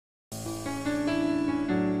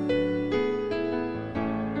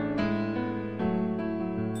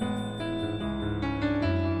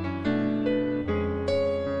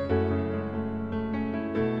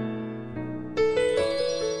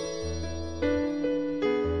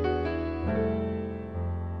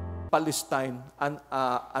Palestine an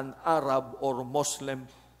Arab or Muslim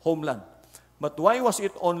homeland. But why was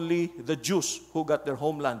it only the Jews who got their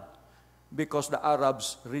homeland? Because the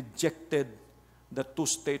Arabs rejected the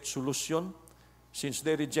two-state solution. Since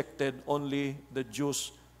they rejected, only the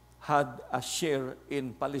Jews had a share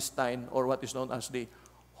in Palestine, or what is known as the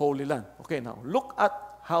Holy Land. Okay, now look at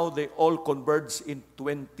how they all converged in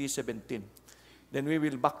 2017. Then we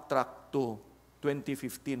will backtrack to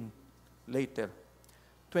 2015 later.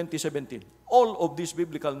 2017. All of these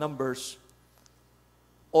biblical numbers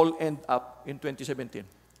all end up in 2017.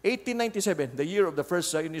 1897, the year of the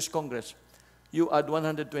first Zionist Congress. You add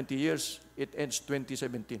 120 years, it ends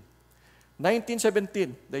 2017.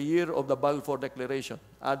 1917, the year of the Balfour Declaration.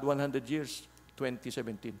 Add 100 years,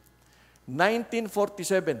 2017.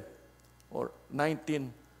 1947, or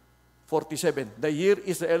 1947, the year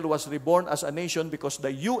Israel was reborn as a nation, because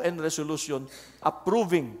the UN resolution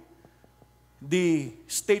approving the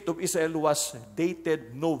state of Israel was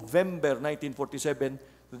dated November 1947.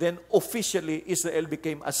 Then officially Israel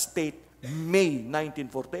became a state May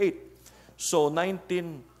 1948. So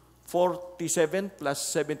 1947 plus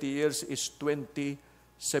 70 years is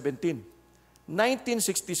 2017.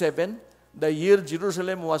 1967, the year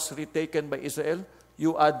Jerusalem was retaken by Israel,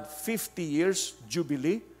 you add 50 years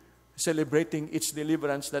jubilee, celebrating its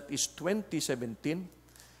deliverance, that is 2017.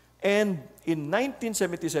 And in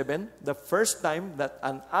 1977, the first time that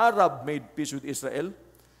an Arab made peace with Israel,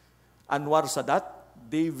 Anwar Sadat,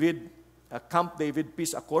 Camp David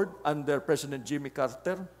Peace Accord under President Jimmy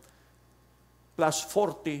Carter, plus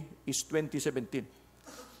 40 is 2017.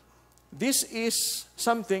 This is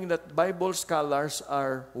something that Bible scholars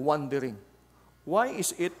are wondering. Why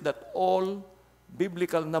is it that all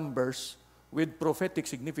biblical numbers with prophetic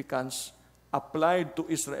significance applied to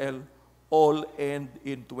Israel all end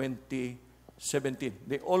in 2017?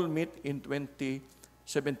 They all meet in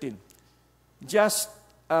 2017. Just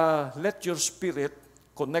let your spirit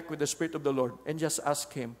connect with the Spirit of the Lord and just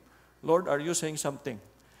ask Him, Lord, are you saying something?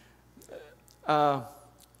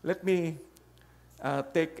 Let me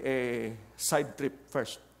take a side trip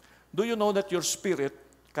first. Do you know that your spirit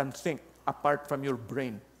can think apart from your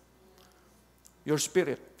brain? Your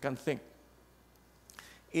spirit can think.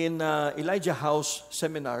 In Elijah House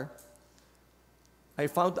seminar, I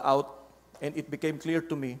found out, and it became clear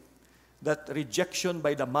to me, that rejection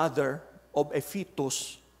by the mother of a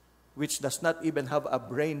fetus, which does not even have a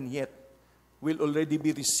brain yet, will already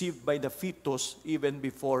be received by the fetus even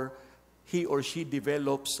before he or she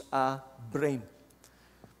develops a brain.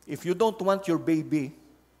 If you don't want your baby,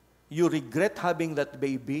 you regret having that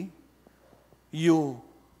baby, you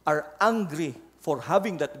are angry for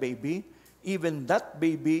having that baby, even that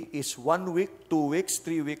baby is 1 week, 2 weeks,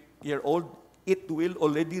 3 weeks old, it will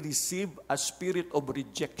already receive a spirit of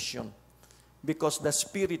rejection. Because the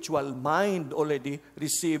spiritual mind already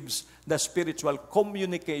receives the spiritual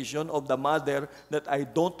communication of the mother that I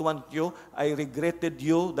don't want you, I regretted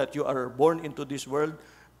you, that you are born into this world.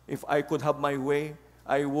 If I could have my way,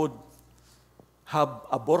 I would have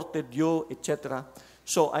aborted you, etc.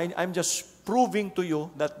 So I'm just proving to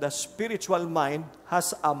you that the spiritual mind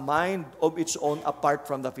has a mind of its own apart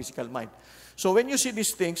from the physical mind. So when you see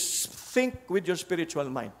these things, think with your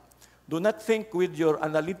spiritual mind. Do not think with your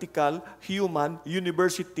analytical, human,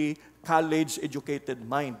 university, college-educated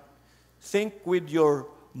mind. Think with your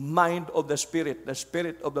mind of the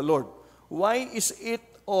Spirit of the Lord. Why is it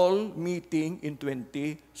all meeting in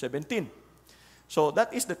 2017? So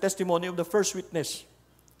that is the testimony of the first witness.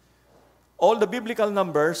 All the biblical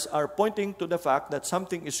numbers are pointing to the fact that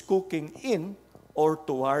something is cooking in or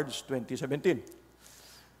towards 2017.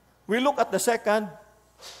 We look at the second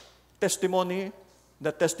testimony,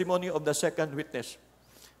 the testimony of the second witness,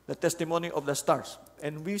 the testimony of the stars.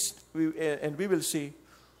 And we will see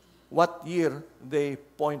what year they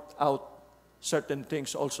point out certain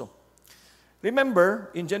things also. Remember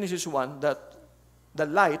in Genesis 1 that the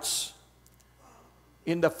lights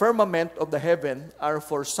in the firmament of the heaven are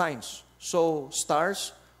for signs. So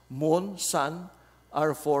stars, moon, sun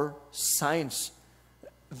are for signs.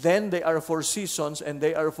 Then they are for seasons and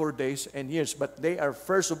they are for days and years. But they are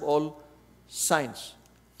first of all signs.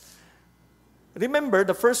 Remember,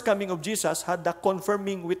 the first coming of Jesus had the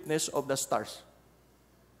confirming witness of the stars.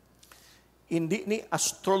 Hindi ni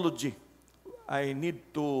astrology. I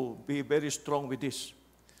need to be very strong with this.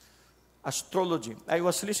 Astrology. I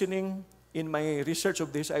was listening, in my research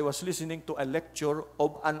of this, I was listening to a lecture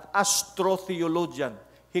of an astrotheologian.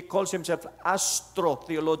 He calls himself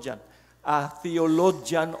astrotheologian, a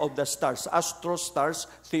theologian of the stars. Astro, stars,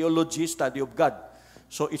 theology, study of God.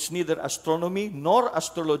 So it's neither astronomy nor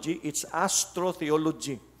astrology, it's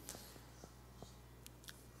astrotheology.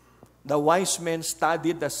 The wise men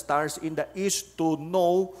studied the stars in the east to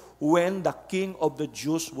know when the king of the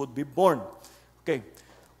Jews would be born. Okay.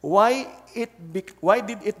 Why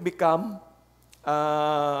did it become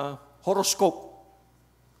horoscope?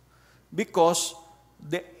 Because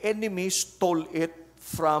the enemy stole it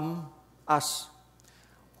from us.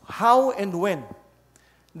 How and when?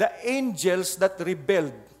 The angels that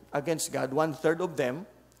rebelled against God, 1/3 of them,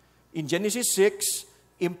 in Genesis 6,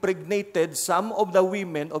 impregnated some of the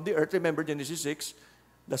women of the earth. Remember Genesis 6?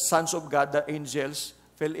 The sons of God, the angels,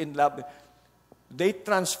 fell in love. They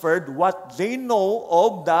transferred what they know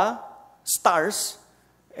of the stars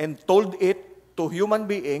and told it to human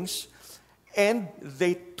beings, and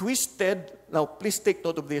they twisted. Now, please take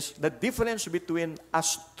note of this. The difference between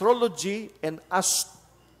astrology and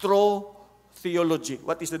astrotheology.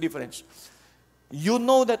 What is the difference? You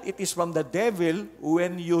know that it is from the devil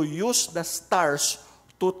when you use the stars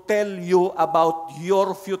to tell you about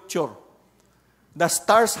your future. The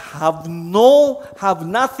stars have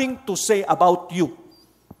nothing to say about you.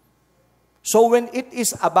 So when it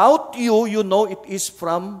is about you, you know it is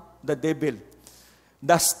from the devil.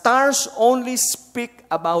 The stars only speak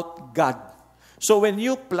about God. So when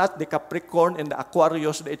you plot the Capricorn and the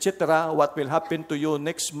Aquarius, etc., what will happen to you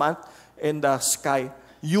next month in the sky,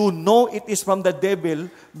 you know it is from the devil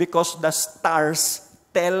because the stars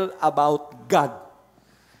tell about God.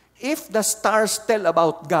 If the stars tell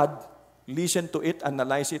about God, listen to it,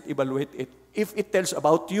 analyze it, evaluate it. If it tells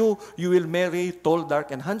about you, you will marry tall,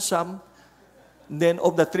 dark, and handsome. Then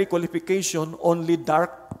of the three qualifications, only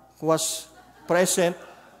dark was present.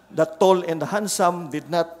 The tall and the handsome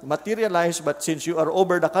did not materialize, but since you are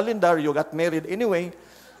over the calendar, you got married anyway.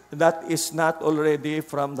 That is not already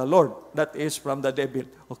from the Lord. That is from the devil.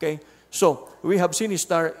 Okay? So, we have seen a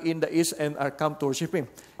star in the east and are come to worship Him.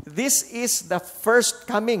 This is the first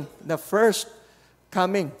coming. The first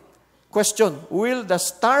coming. Question, will the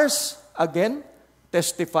stars again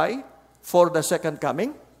testify for the second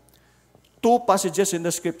coming? Two passages in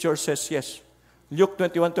the scripture says yes. Luke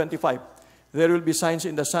 21:25. There will be signs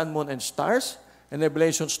in the sun, moon, and stars. And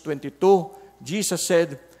Revelations 22, Jesus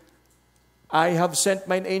said, I have sent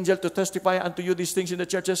mine angel to testify unto you these things in the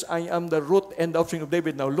churches. I am the root and the offspring of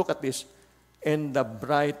David. Now look at this. And the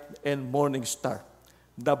bright and morning star.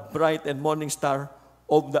 The bright and morning star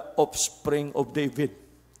of the offspring of David.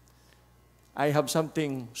 I have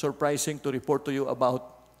something surprising to report to you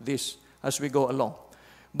about this as we go along.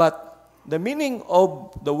 But the meaning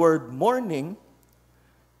of the word morning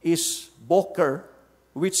is boker,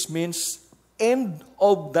 which means end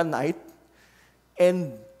of the night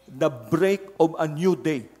and the break of a new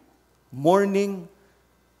day. Morning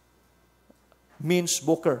means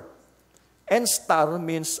boker. And star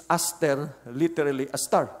means aster, literally a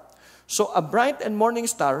star. So a bright and morning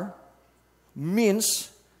star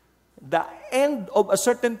means the end of a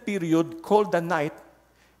certain period called the night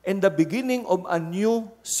and the beginning of a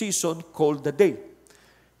new season called the day.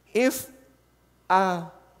 If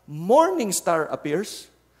a morning star appears,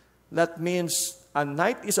 that means a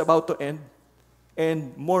night is about to end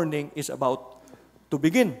and morning is about to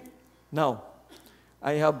begin. Now,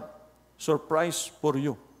 I have surprise for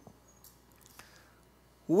you.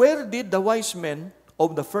 Where did the wise men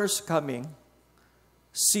of the first coming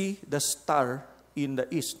see the star in the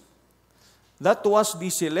east? That was the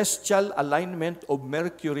celestial alignment of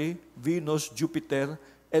Mercury, Venus, Jupiter,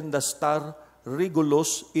 and the star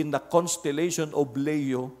Regulus in the constellation of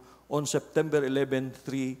Leo on September 11,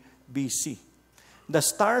 3 BC. The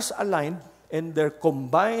stars aligned and their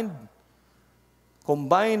combined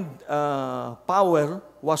power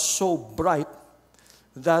was so bright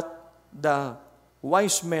that the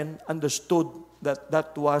wise men understood that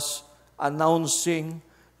that was announcing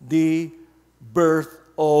the birth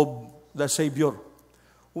of the Savior.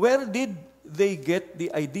 Where did they get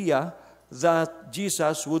the idea that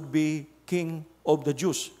Jesus would be King of the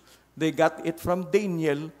Jews? They got it from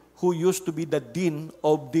Daniel, who used to be the dean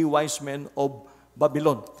of the wise men of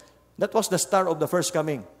Babylon. That was the star of the first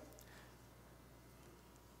coming.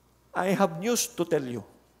 I have news to tell you.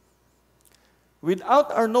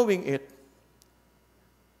 Without our knowing it,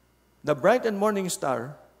 the bright and morning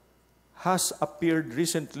star has appeared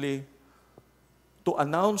recently to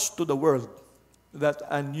announce to the world that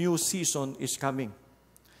a new season is coming.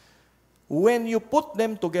 When you put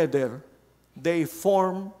them together, they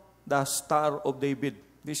form the Star of David.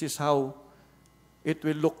 This is how it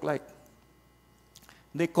will look like.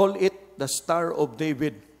 They call it the Star of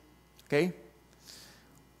David. Okay?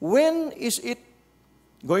 When is it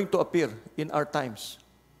going to appear in our times?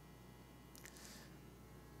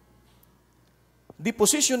 The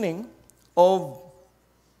positioning of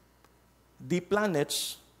the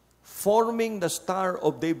planets forming the Star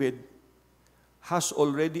of David has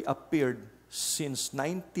already appeared since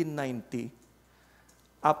 1990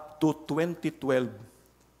 up to 2012.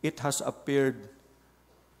 It has appeared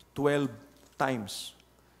 12 times.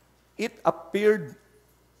 It appeared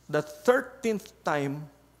the 13th time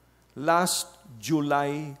last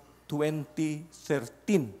July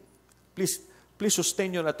 2013. Please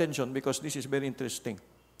sustain your attention because this is very interesting.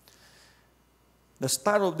 The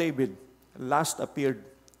Star of David last appeared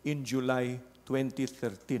in July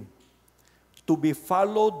 2013, to be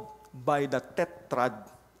followed by the Tetrad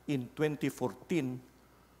in 2014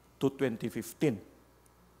 to 2015.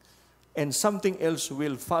 And something else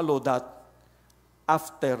will follow that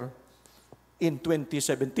after in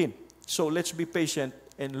 2017. So let's be patient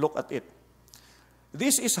and look at it.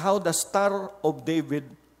 This is how the Star of David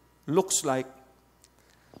looks like,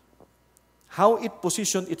 how it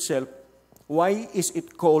positioned itself. Why is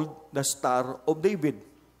it called the Star of David?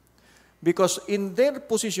 Because in their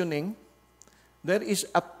positioning, there is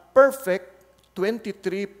a perfect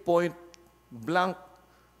 23 point blank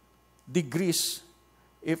degrees.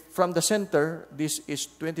 If from the center, this is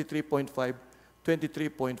 23.5,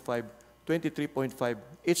 23.5, 23.5.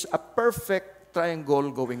 It's a perfect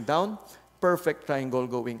triangle going down, perfect triangle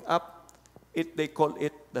going up. They call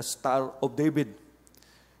it the Star of David.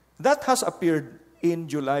 That has appeared in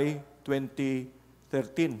July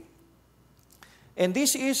 2013. And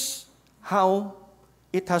this is how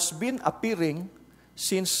it has been appearing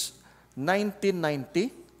since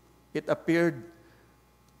 1990. It appeared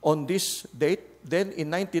on this date. Then in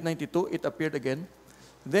 1992, it appeared again.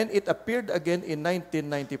 Then it appeared again in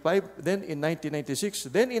 1995. Then in 1996.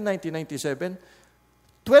 Then in 1997.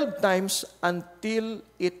 12 times until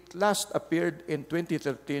it last appeared in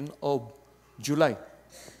 2013 of July.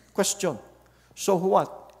 Question. So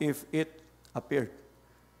what if it appeared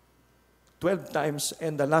 12 times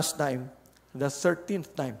and the last time, the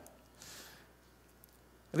 13th time?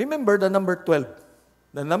 Remember the number 12.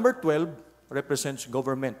 The number 12 represents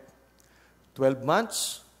government. 12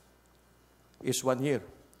 months is 1 year.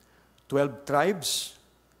 12 tribes,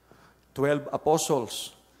 12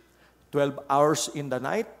 apostles, 12 hours in the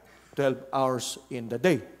night, 12 hours in the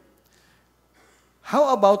day.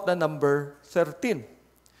 How about the number 13?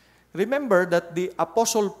 Remember that the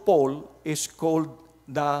Apostle Paul is called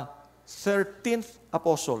the 13th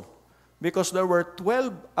apostle because there were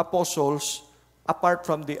 12 apostles apart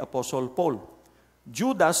from the Apostle Paul.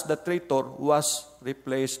 Judas the traitor was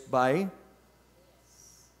replaced by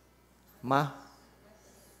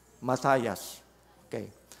Matthias. Okay.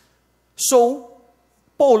 So,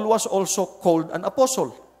 Paul was also called an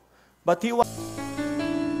apostle, but he was